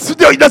old,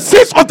 the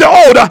sins of the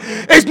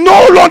old is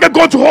no longer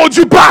going to hold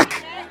you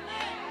back.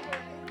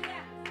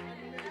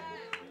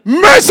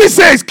 Mercy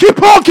says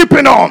keep on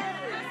keeping on.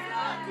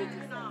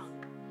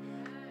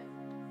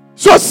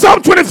 So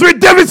Psalm 23,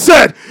 David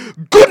said,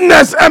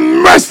 goodness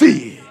and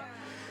mercy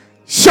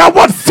shall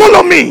what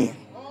follow me.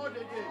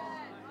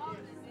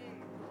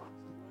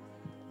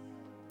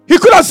 He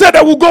could have said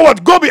that we'll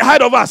go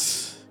behind of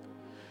us.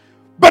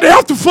 But they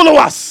have to follow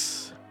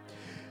us.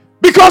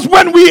 Because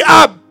when we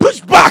are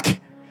pushed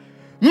back,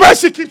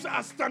 mercy keeps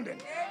us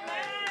standing.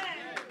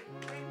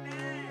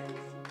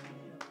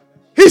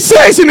 He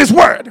says in his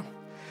word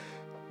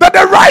that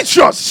the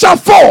righteous shall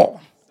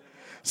fall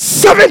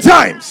 7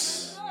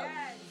 times.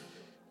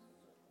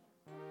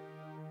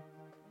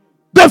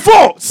 They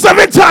fall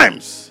 7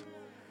 times.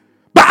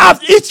 But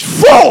at each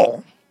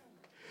fall,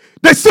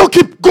 they still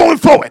keep going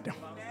forward.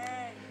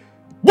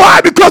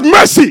 Why? Because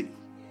mercy.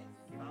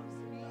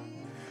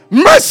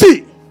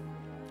 Mercy.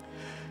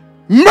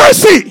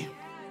 Mercy.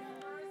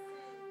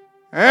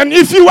 And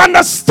if you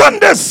understand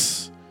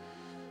this,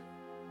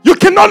 you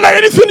cannot let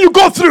anything you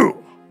go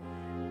through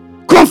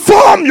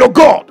conform your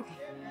God.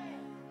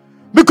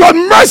 Because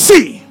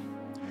mercy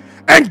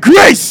and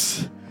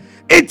grace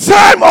in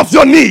time of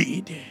your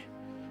need.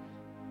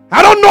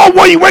 I don't know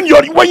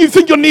when you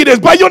think your need is,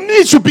 but your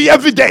need should be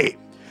every day.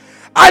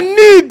 I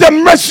need the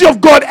mercy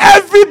of God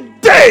every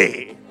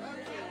day.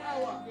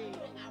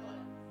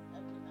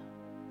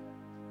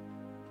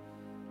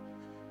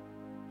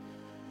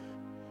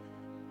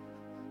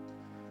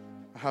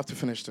 I have to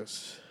finish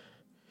this.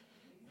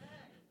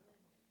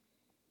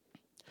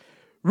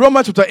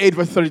 Romans chapter 8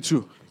 verse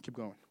 32. Keep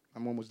going.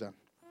 I'm almost done.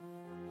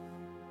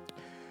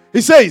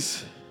 He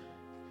says,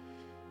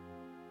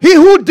 he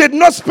who did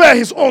not spare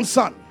his own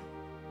son,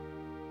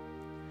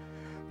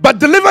 but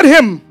delivered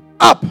him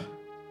up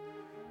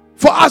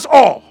for us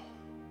all,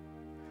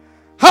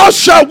 how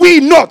shall we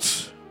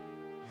not?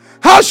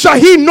 How shall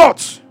he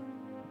not?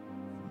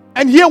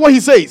 And hear what he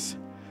says.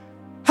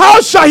 How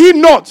shall he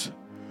not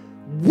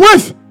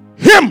with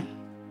him?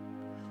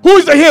 Who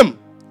is the him?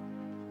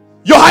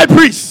 Your high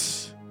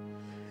priest,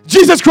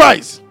 Jesus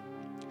Christ.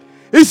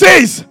 He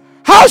says,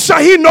 how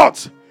shall he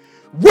not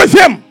with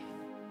him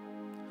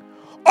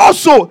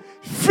also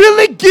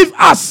freely give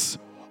us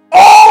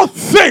all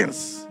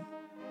things?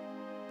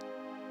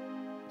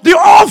 The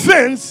all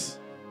things,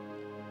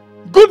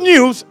 good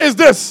news is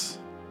this.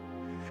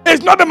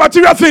 It's not the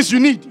material things you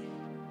need.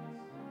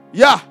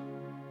 Yeah.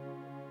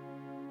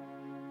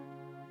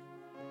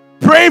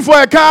 Praying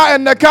for a car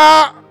and the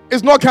car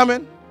is not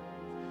coming.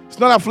 It's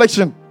not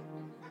affliction.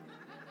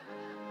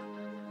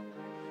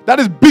 That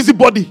is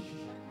busybody.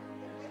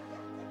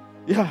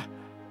 Yeah.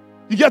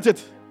 You get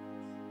it?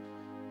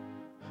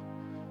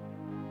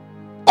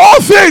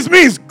 All things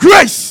means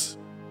grace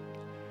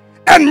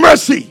and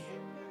mercy.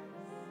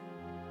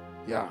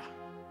 Yeah.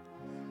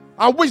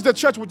 I wish the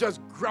church would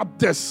just grab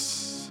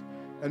this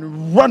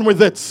and run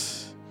with it.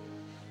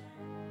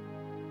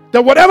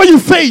 That whatever you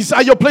face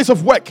at your place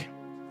of work,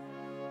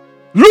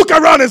 look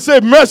around and say,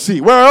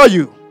 mercy, where are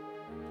you?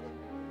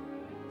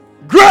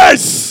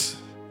 Grace,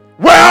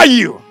 where are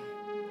you?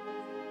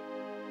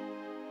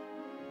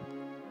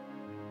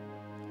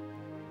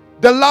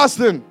 The last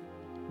thing,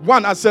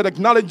 one, I said,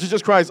 acknowledge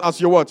Jesus Christ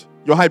as your what?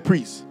 Your high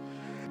priest.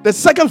 The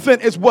second thing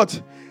is what?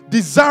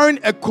 Desiring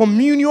a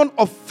communion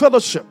of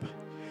fellowship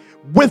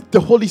with the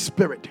Holy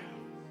Spirit.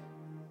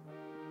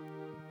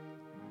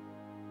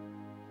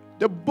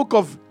 The book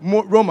of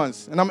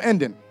Romans, and I'm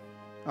ending.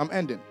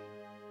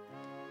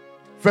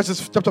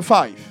 Chapter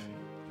 5,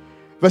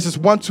 verses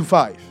 1 to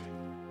 5.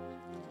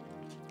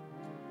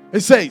 It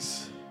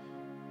says,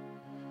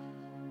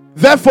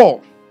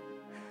 therefore,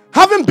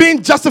 having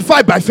been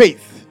justified by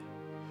faith,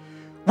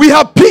 we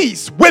have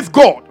peace with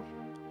God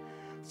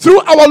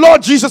through our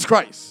Lord Jesus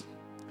Christ.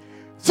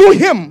 Through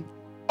him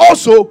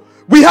also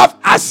we have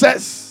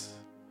access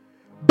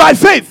by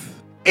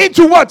faith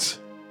into what?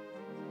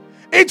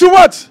 Into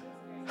what?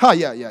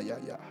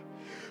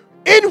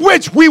 In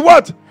which we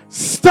what?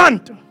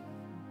 Stand.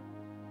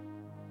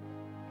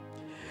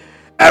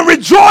 And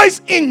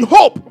rejoice in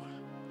hope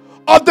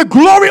of the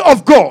glory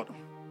of God.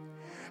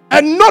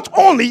 And not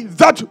only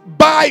that,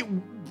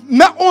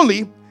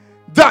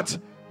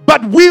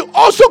 but we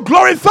also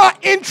glorify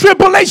in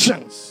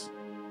tribulations,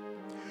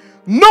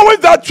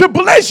 knowing that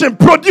tribulation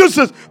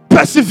produces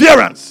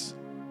perseverance.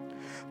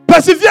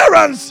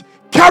 Perseverance,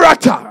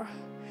 character.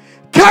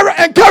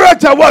 And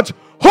character, what?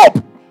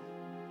 Hope.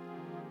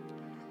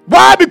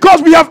 Why?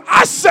 Because we have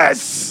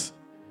access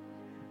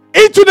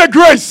into the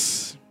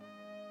grace.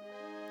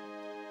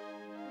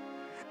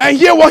 And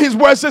hear what his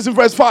word says in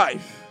verse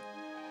 5.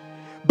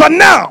 But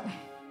now,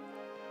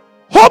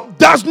 hope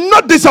does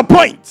not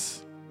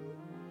disappoint.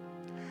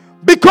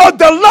 Because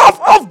the love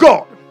of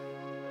God.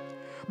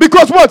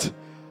 Because what?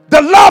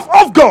 The love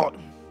of God.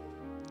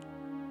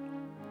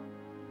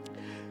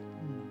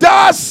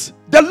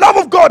 The love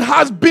of God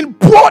has been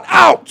poured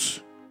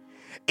out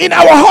in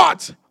our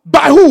heart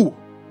by who?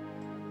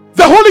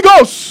 The Holy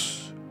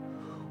Ghost,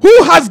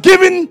 who has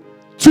given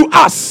to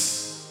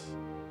us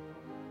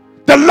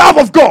the love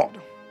of God.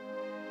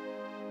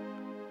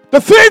 The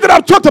thing that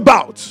I've talked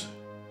about,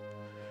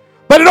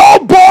 but it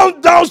all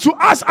boils down to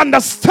us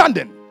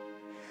understanding.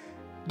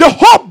 The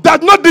hope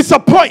does not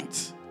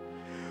disappoint,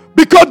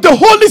 because the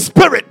Holy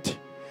Spirit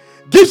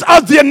gives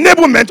us the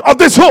enablement of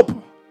this hope.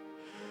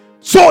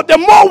 So the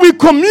more we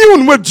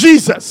commune with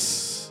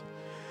Jesus,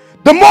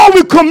 the more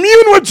we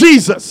commune with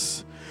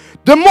Jesus,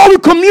 the more we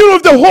commune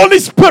with the Holy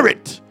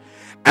Spirit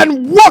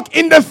and walk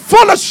in the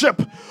fellowship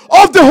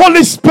of the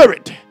Holy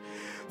Spirit,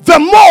 the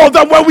more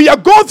that when we are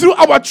going through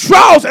our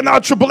trials and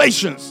our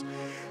tribulations,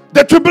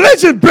 the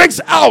tribulation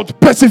brings out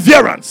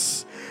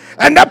perseverance.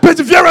 And that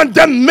perseverance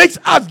then makes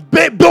us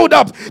build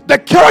up the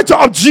character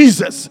of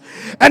Jesus.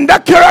 And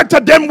that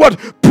character then what?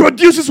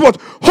 Produces what?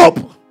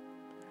 Hope.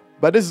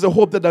 But this is a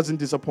hope that doesn't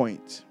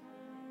disappoint.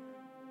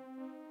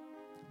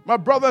 My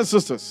brothers and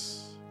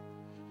sisters,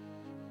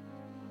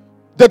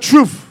 the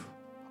truth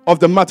of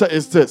the matter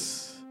is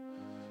this: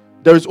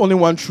 there is only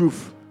one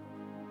truth.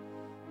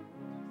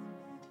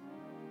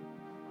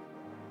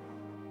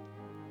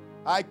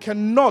 I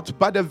cannot,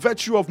 by the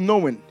virtue of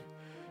knowing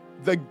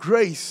the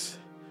grace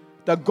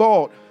that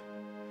God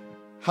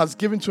has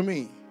given to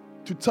me,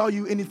 to tell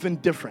you anything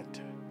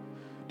different.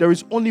 There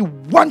is only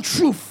one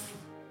truth.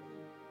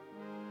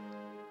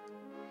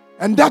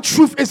 And that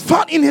truth is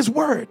found in his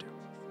word.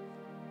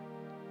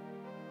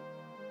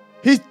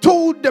 He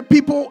told the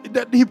people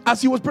that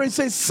as he was praying,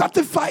 say,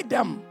 sanctify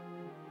them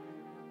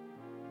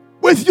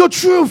with your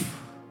truth.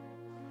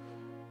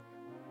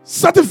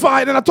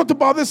 Sanctified, and I talked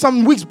about this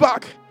some weeks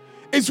back,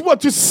 is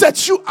what? To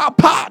set you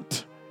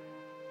apart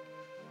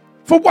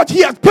for what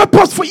he has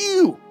purposed for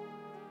you.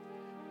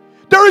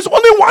 There is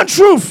only one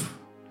truth.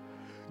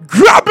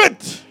 Grab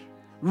it.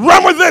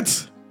 Run with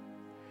it.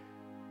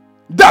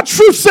 That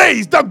truth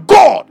says that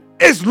God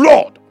is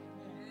Lord.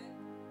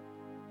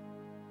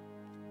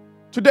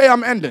 Today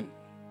I'm ending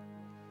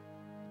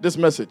this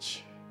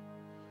message.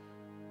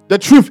 The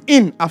truth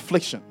in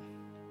affliction.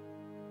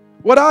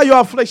 What are your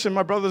affliction,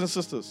 my brothers and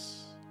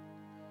sisters?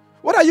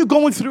 What are you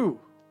going through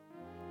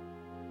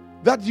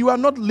that you are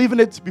not leaving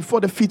it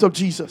before the feet of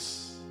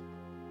Jesus?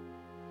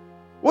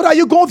 What are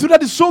you going through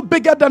that is so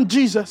bigger than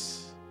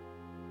Jesus?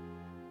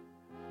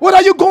 What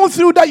are you going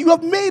through that you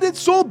have made it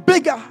so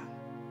bigger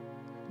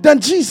than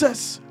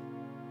Jesus?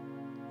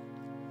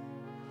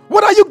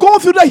 What are you going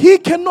through that he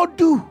cannot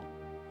do?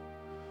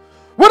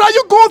 What are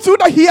you going through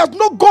that he has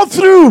not gone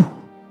through?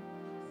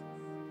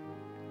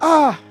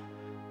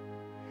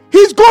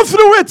 He's gone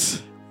through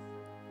it.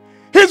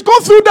 He's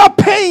gone through that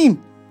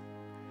pain.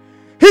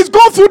 He's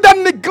gone through that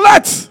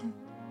neglect.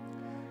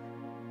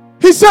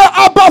 He said,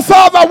 Abba,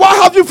 Father, why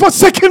have you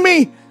forsaken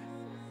me?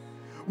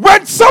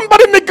 When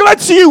somebody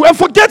neglects you and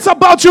forgets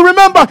about you,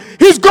 remember,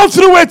 he's gone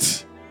through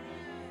it.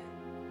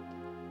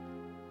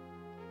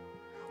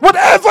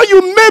 Whatever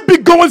you may be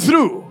going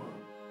through,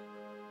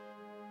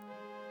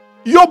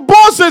 Your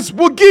bosses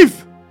will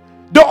give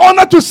the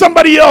honor to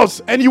somebody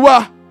else, and you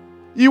are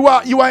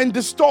in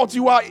distraught.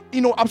 You are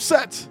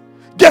upset.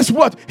 Guess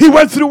what? He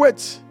went through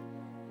it.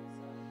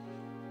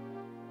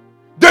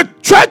 They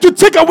tried to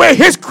take away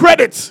his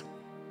credit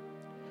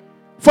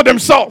for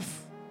themselves.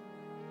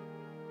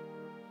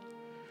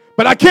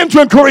 But I came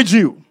to encourage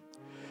you.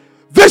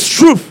 This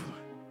truth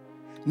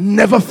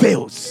never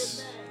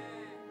fails.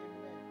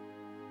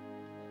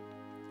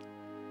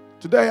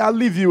 Today I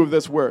leave you with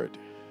this word,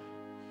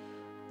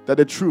 that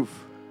the truth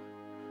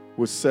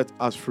will set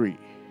us free.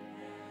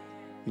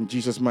 In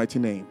Jesus' mighty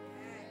name.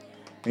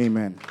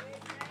 Amen.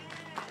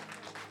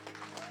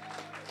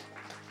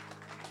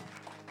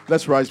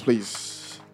 Let's rise, please.